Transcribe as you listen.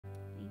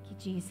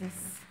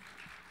Jesus.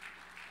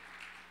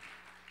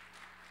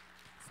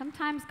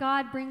 Sometimes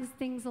God brings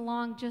things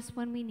along just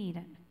when we need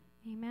it.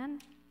 Amen?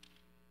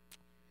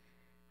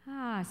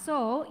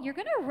 So you're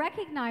going to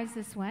recognize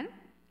this one,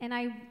 and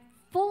I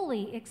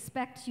fully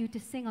expect you to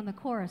sing on the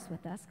chorus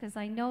with us, because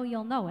I know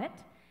you'll know it.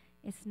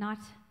 It's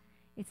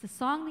a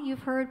song that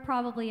you've heard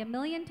probably a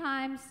million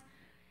times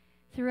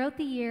throughout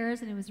the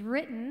years, and it was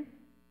written,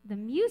 the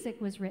music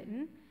was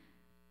written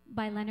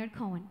by Leonard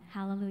Cohen.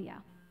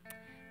 Hallelujah.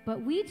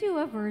 But we do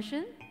a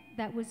version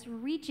that was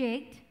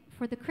rejigged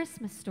for the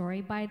Christmas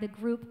story by the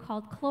group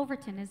called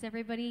Cloverton.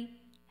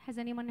 Has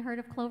anyone heard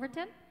of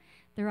Cloverton?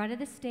 They're out of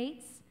the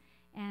States,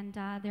 and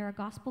they're a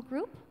gospel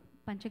group,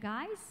 bunch of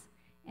guys,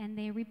 and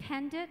they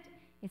repenned it.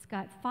 It's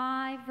got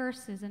 5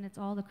 verses, and it's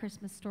all the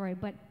Christmas story.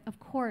 But, of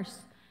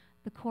course,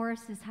 the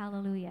chorus is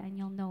Hallelujah, and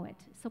you'll know it.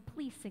 So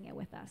please sing it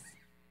with us.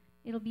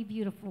 It'll be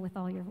beautiful with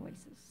all your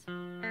voices.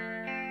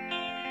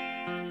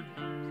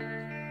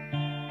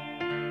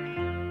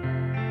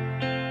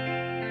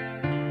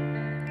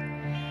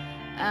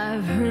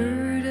 I've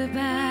heard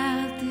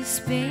about this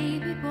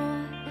baby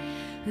boy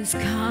who's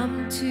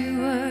come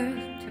to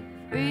earth to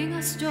bring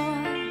us joy,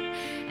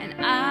 and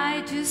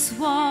I just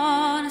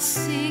want to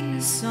sing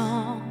this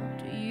song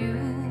to you.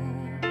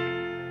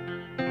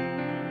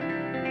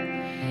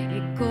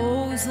 It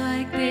goes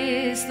like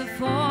this: the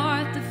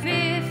 4th, the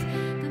 5th,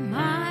 the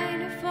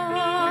minor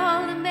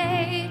fall, the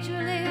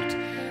major lift.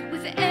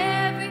 With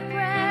every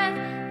breath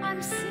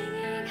I'm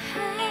singing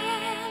hallelujah.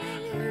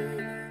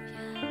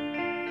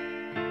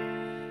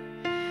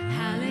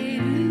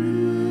 Hallelujah,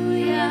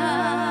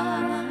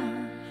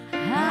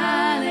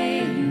 hallelujah,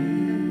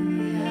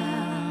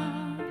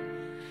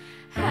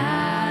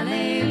 hallelujah,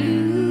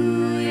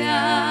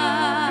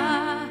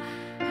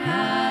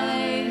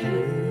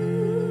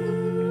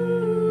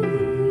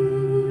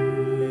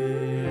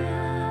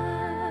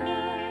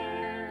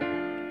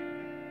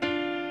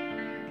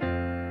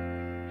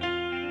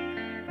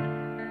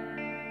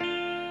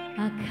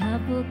 A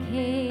couple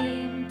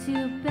came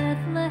to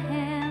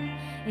Bethlehem,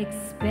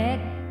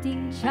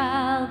 expecting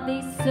child.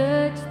 They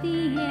searched the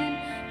inn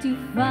to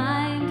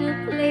find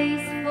a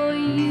place, for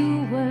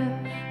you were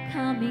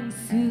coming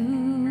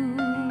soon.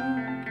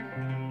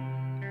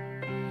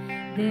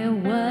 There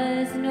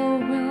was no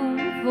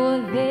room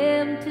for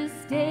them to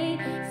stay,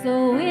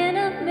 so in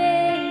a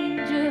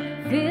manger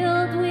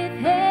filled with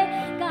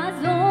hay,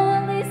 God's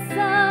only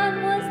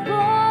Son was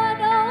born.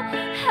 Oh,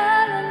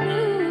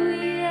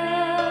 hallelujah,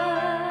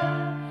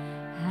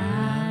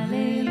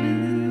 hallelujah,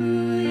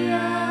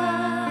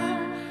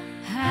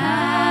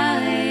 hallelujah,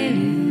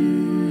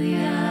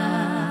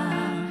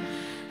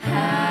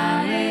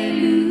 hallelujah,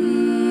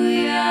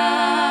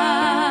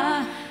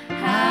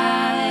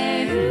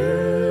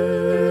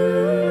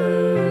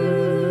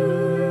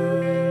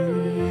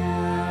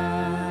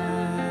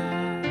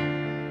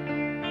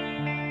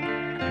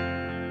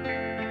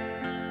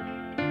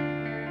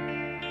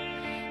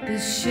 The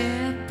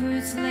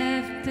shepherds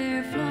left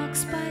their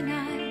flocks by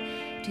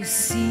night to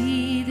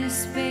see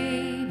this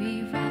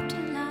baby wrapped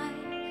in light.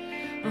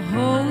 A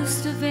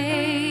host of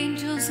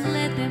angels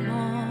led them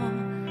all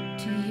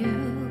to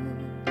you.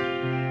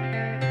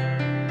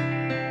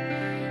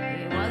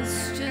 It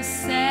was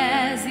just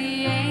as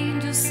the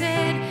angel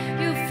said,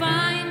 you'll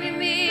find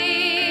him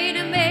in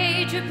a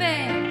major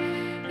bed.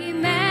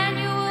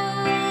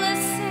 Emmanuel, a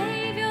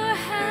Savior,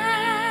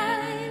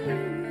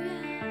 hallelujah.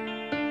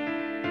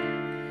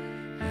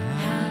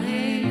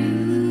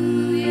 Hallelujah,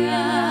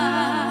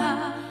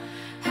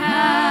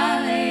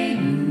 hallelujah,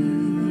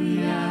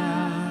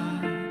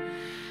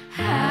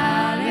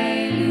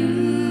 hallelujah,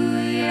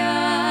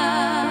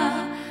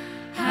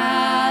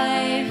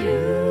 hallelujah.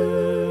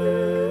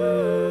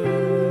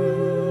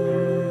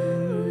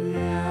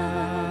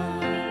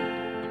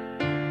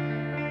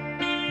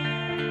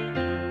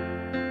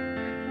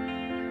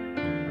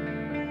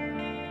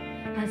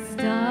 A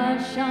star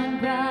shone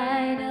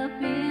bright up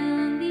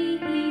in the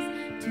east.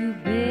 To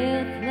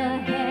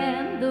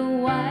Bethlehem the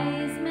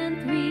wise men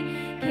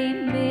 3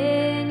 came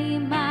many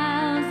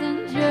miles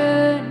and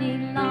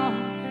journeyed long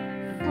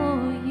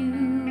for you.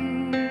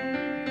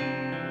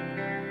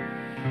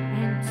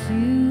 And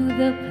to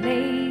the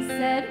place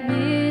at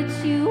which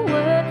you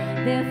were,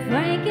 their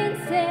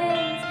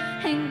frankincense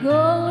and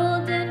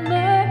gold and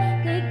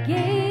myrrh they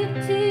gave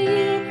to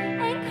you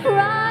and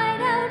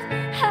cried out,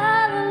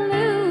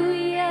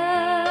 hallelujah,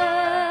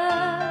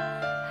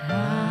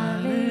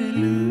 hallelujah,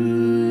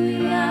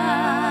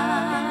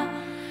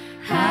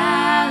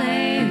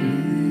 hallelujah,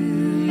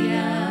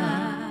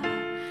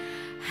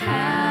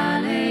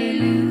 hallelujah,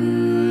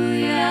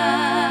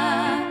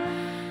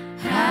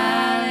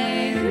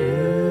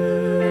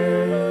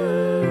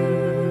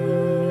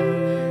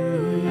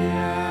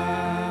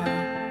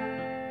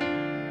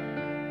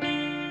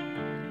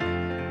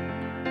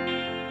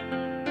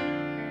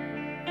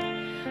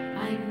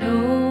 I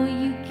know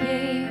you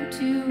came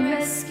to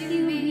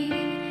rescue me.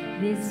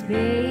 This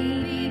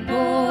baby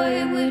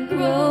boy would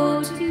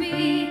grow to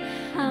be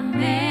a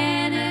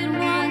man and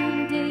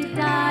one day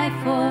die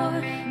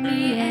for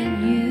me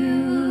and you.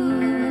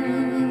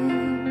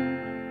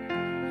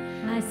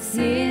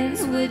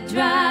 would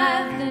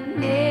drive the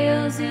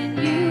nails in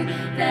you.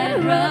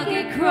 That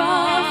rugged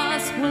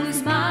cross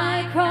was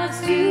my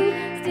cross too.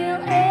 Still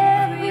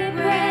every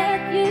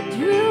breath you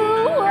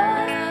drew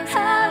was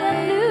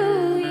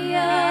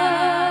hallelujah.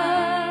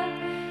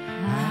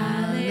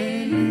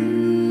 Hallelujah.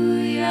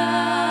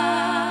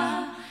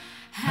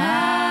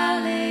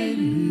 Hallelujah.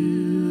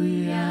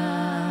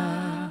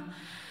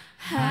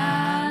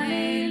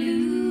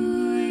 Hallelujah.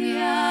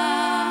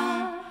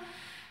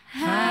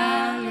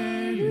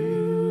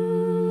 Hallelujah.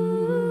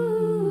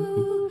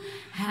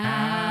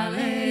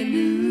 Hallelujah.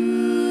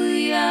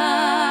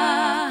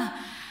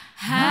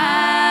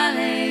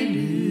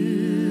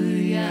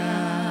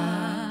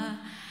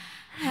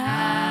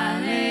 Hallelujah.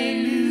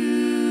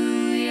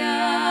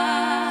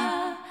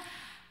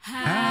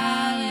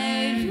 Hallelujah.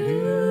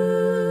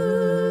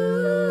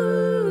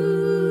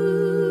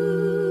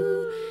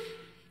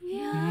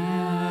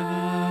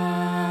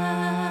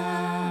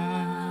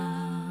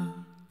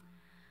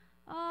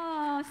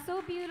 Oh,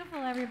 so beautiful,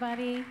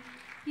 everybody.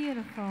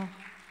 Beautiful.